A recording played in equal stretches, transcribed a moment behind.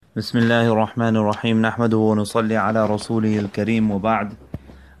بسم الله الرحمن الرحيم نحمده ونصلي على رسوله الكريم وبعد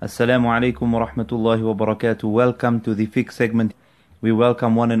السلام عليكم ورحمة الله وبركاته. Welcome to the Fiqh segment. We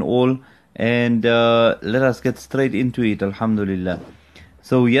welcome one and all, and let us get straight into it. Alhamdulillah.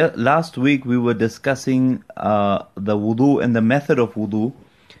 So yeah, last week we were discussing the wudu and the method of wudu,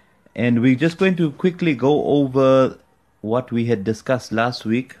 and we're just going to quickly go over what we had discussed last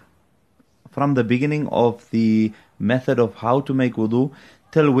week from the beginning of the method of how to make wudu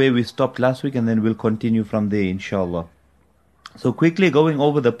till where we stopped last week, and then we'll continue from there inshallah. So quickly going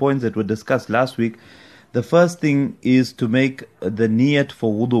over the points that were discussed last week, the first thing is to make the niyat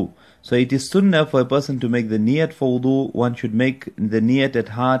for wudu. So it is sunnah for a person to make the niyat for wudu. One should make the niyat at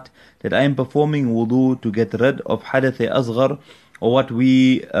heart that I am performing wudu to get rid of hadath asghar, or what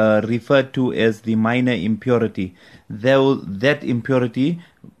we refer to as the minor impurity. That impurity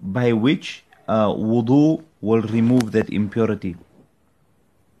by which wudu will remove that impurity.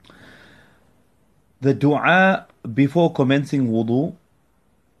 The dua before commencing wudu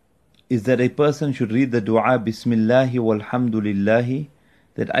is that a person should read the dua Bismillahi walhamdulillahi,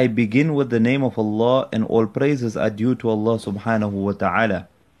 that I begin with the name of Allah and all praises are due to Allah subhanahu wa ta'ala.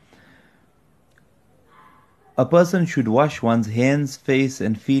 A person should wash one's hands, face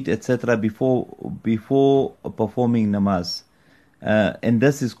and feet etc. before performing namaz, and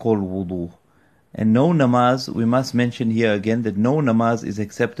this is called wudu. And no namaz, we must mention here again that no namaz is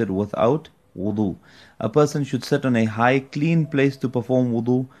accepted without wudu. A person should sit on a high, clean place to perform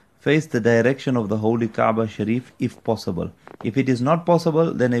wudu, face the direction of the holy Kaaba Sharif if possible. If it is not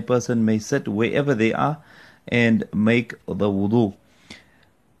possible, then a person may sit wherever they are and make the wudu.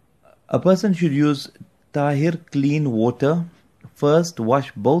 A person should use tahir, clean water. First,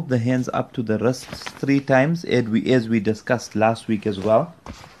 wash both the hands up to the wrists 3 times, as we discussed last week as well.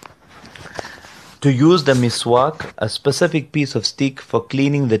 To use the miswak, a specific piece of stick for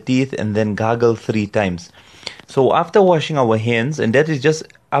cleaning the teeth, and then gargle 3 times. So after washing our hands, and that is just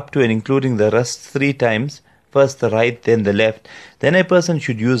up to and including the wrists 3 times, first the right, then the left, then a person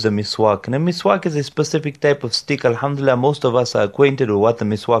should use the miswak. And a miswak is a specific type of stick. Alhamdulillah, most of us are acquainted with what the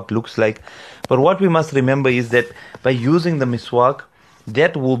miswak looks like. But what we must remember is that by using the miswak,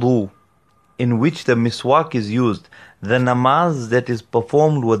 that wudu in which the miswak is used, the namaz that is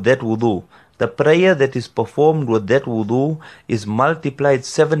performed with that wudu, the prayer that is performed with that wudu is multiplied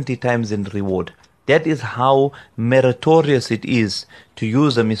 70 times in reward. That is how meritorious it is to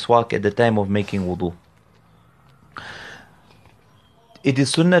use a miswak at the time of making wudu. It is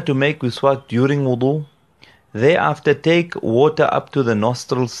sunnah to make miswak during wudu. Thereafter take water up to the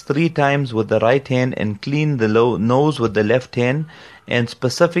nostrils 3 times with the right hand and clean the nose with the left hand, and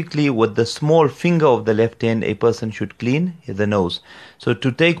specifically with the small finger of the left hand a person should clean the nose. So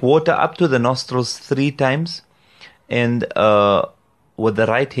to take water up to the nostrils 3 times and with the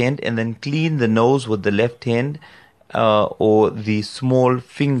right hand, and then clean the nose with the left hand or the small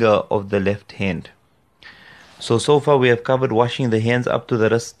finger of the left hand. So far we have covered washing the hands up to the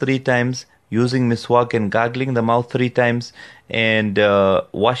wrist 3 times, using miswak and gargling the mouth 3 times, and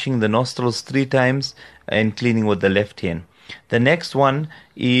washing the nostrils 3 times, and cleaning with the left hand. The next one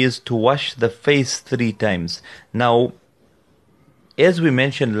is to wash the face 3 times. Now, as we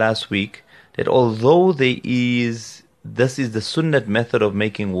mentioned last week, that although this is the sunnat method of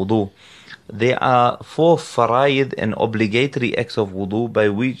making wudu, there are 4 faraid and obligatory acts of wudu by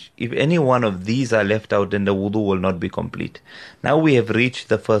which if any one of these are left out, then the wudu will not be complete. Now we have reached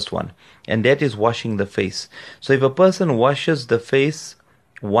the first one, and that is washing the face. So if a person washes the face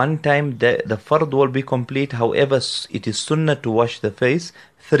 1 time, the fard will be complete. However, it is sunnah to wash the face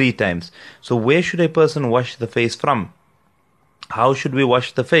 3 times. So where should a person wash the face from? How should we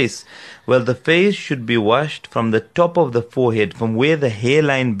wash the face? Well, the face should be washed from the top of the forehead, from where the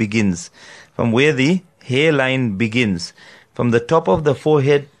hairline begins. From the top of the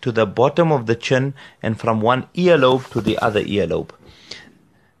forehead to the bottom of the chin, and from one earlobe to the other earlobe.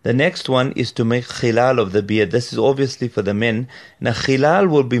 The next one is to make khilal of the beard. This is obviously for the men. Now khilal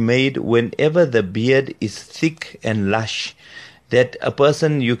will be made whenever the beard is thick and lush, that a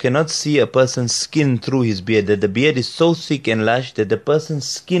person, you cannot see a person's skin through his beard, that the beard is so thick and lush that the person's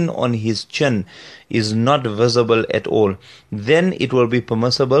skin on his chin is not visible at all. Then it will be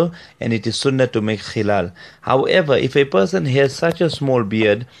permissible, and it is sunnah to make khilal. However, if a person has such a small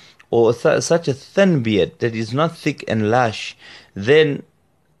beard or such a thin beard that is not thick and lush, then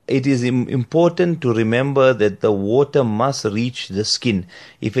it is important to remember that the water must reach the skin.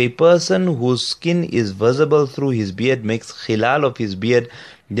 If a person whose skin is visible through his beard makes khilal of his beard,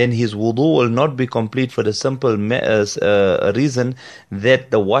 then his wudu will not be complete, for the simple reason that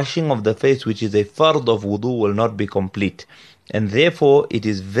the washing of the face, which is a fard of wudu, will not be complete. And therefore, it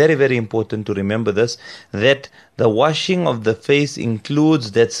is very, very important to remember this, that the washing of the face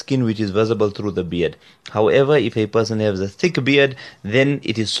includes that skin which is visible through the beard. However, if a person has a thick beard, then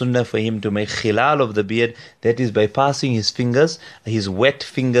it is sunnah for him to make khilal of the beard, that is by passing his fingers, his wet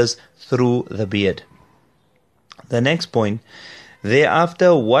fingers through the beard. The next point,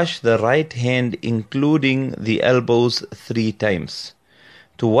 thereafter wash the right hand including the elbows 3 times.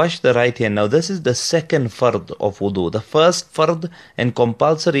 To wash the right hand. Now this is the second fard of wudu. The first fard and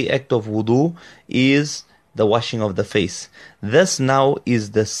compulsory act of wudu is the washing of the face. This now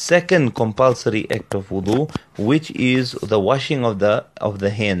is the second compulsory act of wudu, which is the washing of the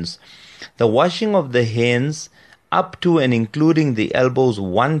hands. The washing of the hands up to and including the elbows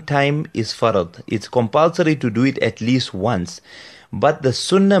 1 time is fard. It's compulsory to do it at least once. But the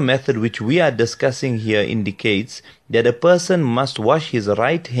sunnah method which we are discussing here indicates that a person must wash his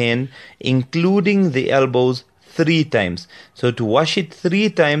right hand including the elbows 3 times. So to wash it 3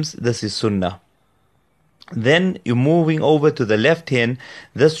 times, this is sunnah. Then you're moving over to the left hand.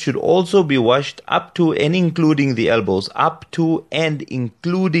 This should also be washed up to and including the elbows. Up to and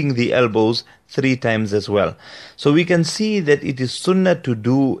including the elbows 3 times as well. So we can see that it is sunnah to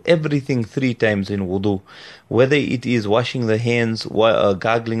do everything 3 times in wudu. Whether it is washing the hands,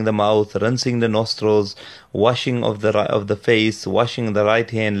 gargling the mouth, rinsing the nostrils, washing of the face, washing the right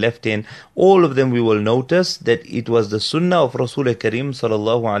hand, left hand, all of them we will notice that it was the sunnah of Rasul Kareem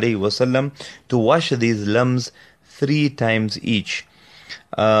sallallahu alaihi wasallam to wash these limbs 3 times each.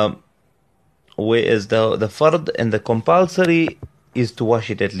 Whereas the fard and the compulsory is to wash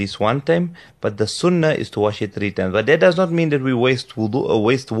it at least 1 time, but the sunnah is to wash it 3 times. But that does not mean that we waste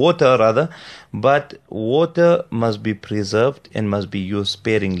water rather, but water must be preserved and must be used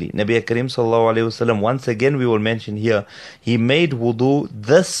sparingly. Nabi Kareem sallallahu alaihi wasallam, once again we will mention here, he made wudu,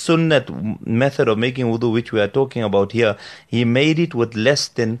 this sunnah method of making wudu which we are talking about here, he made it with less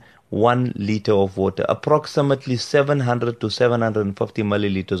than 1 liter of water. Approximately 700 to 750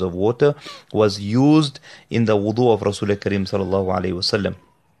 milliliters of water was used in the wudu of Rasul Kareem sallallahu alaihi wasallam.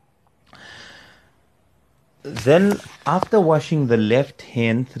 Then after washing the left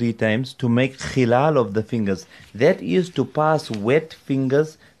hand 3 times, to make khilal of the fingers, that is to pass wet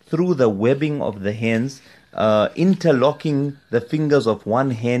fingers through the webbing of the hands, interlocking the fingers of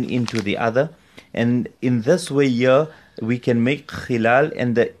one hand into the other, and in this way here we can make khilal,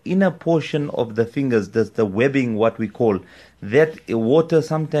 and the inner portion of the fingers, that's the webbing, what we call, that water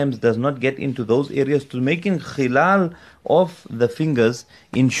sometimes does not get into those areas. To making khilal of the fingers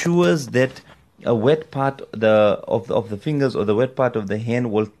ensures that a wet part of the fingers or the wet part of the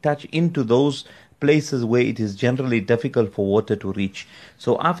hand will touch into those places where it is generally difficult for water to reach.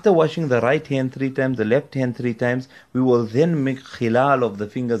 So after washing the right hand 3 times, the left hand 3 times, we will then make khilal of the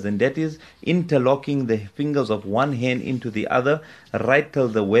fingers, and that is interlocking the fingers of one hand into the other right till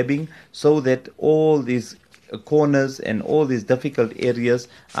the webbing, so that all these corners and all these difficult areas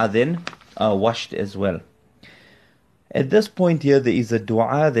are then washed as well. At this point here, there is a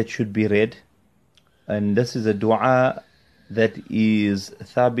dua that should be read, and this is a dua that is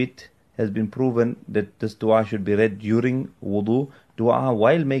thabit, has been proven that this dua should be read during wudu. Dua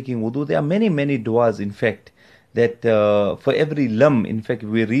while making wudu. There are many duas, in fact, that for every limb. In fact, if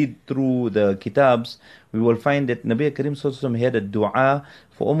we read through the kitabs, we will find that Nabi Kareem sallallahu alaihi wasallam had a dua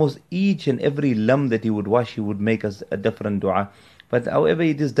for almost each and every limb that he would wash. He would make us a different dua. But however,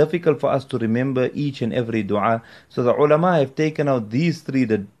 it is difficult for us to remember each and every dua. So the ulama have taken out these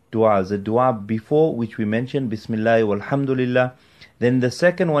 3 duas. The dua before, which we mentioned, Bismillah walhamdulillah. Then the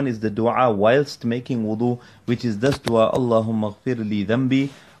second one is the dua whilst making wudu, which is this dua, Allahumma ghfir li dhanbi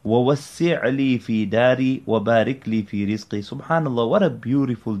wa wassi' li fi dari wa barik li fi rizqi. Subhanallah, what a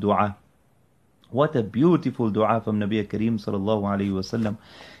beautiful dua. What a beautiful dua from Nabi Kareem sallallahu alayhi wasallam.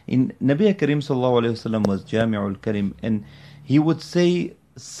 In Nabi Kareem sallallahu alayhi wasallam was Jami'ul Karim, and he would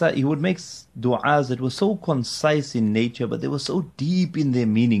make du'as that were so concise in nature, but they were so deep in their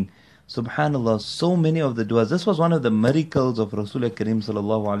meaning. Subhanallah, so many of the du'as. This was one of the miracles of Rasul Kareem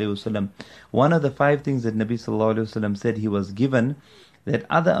sallallahu alayhi wasallam. One of the 5 things that Nabi sallallahu alayhi wasallam said he was given, that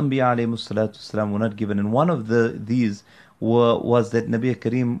other Anbiya alayhi salatu wasallam were not given. And one of these was that Nabi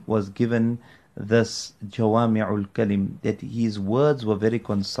Kareem was given this Jawami'ul Kalim, that his words were very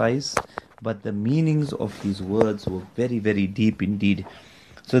concise, but the meanings of his words were very, very deep indeed.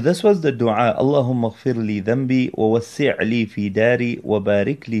 So this was the dua, Allahumma ghfir li dhanbi wa wassi' li fi dari wa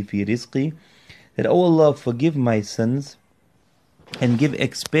barik li fi rizqi, that, oh Allah, forgive my sins and give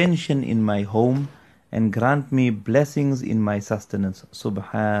expansion in my home and grant me blessings in my sustenance.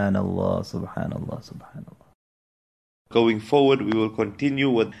 Subhanallah, subhanallah, subhanallah. Going forward, we will continue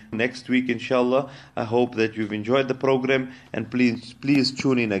with next week, inshallah. I hope that you've enjoyed the program, and please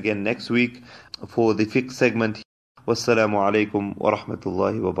tune in again next week for the fiqh segment. Wassalamu alaikum wa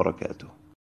rahmatullahi wa barakatuh.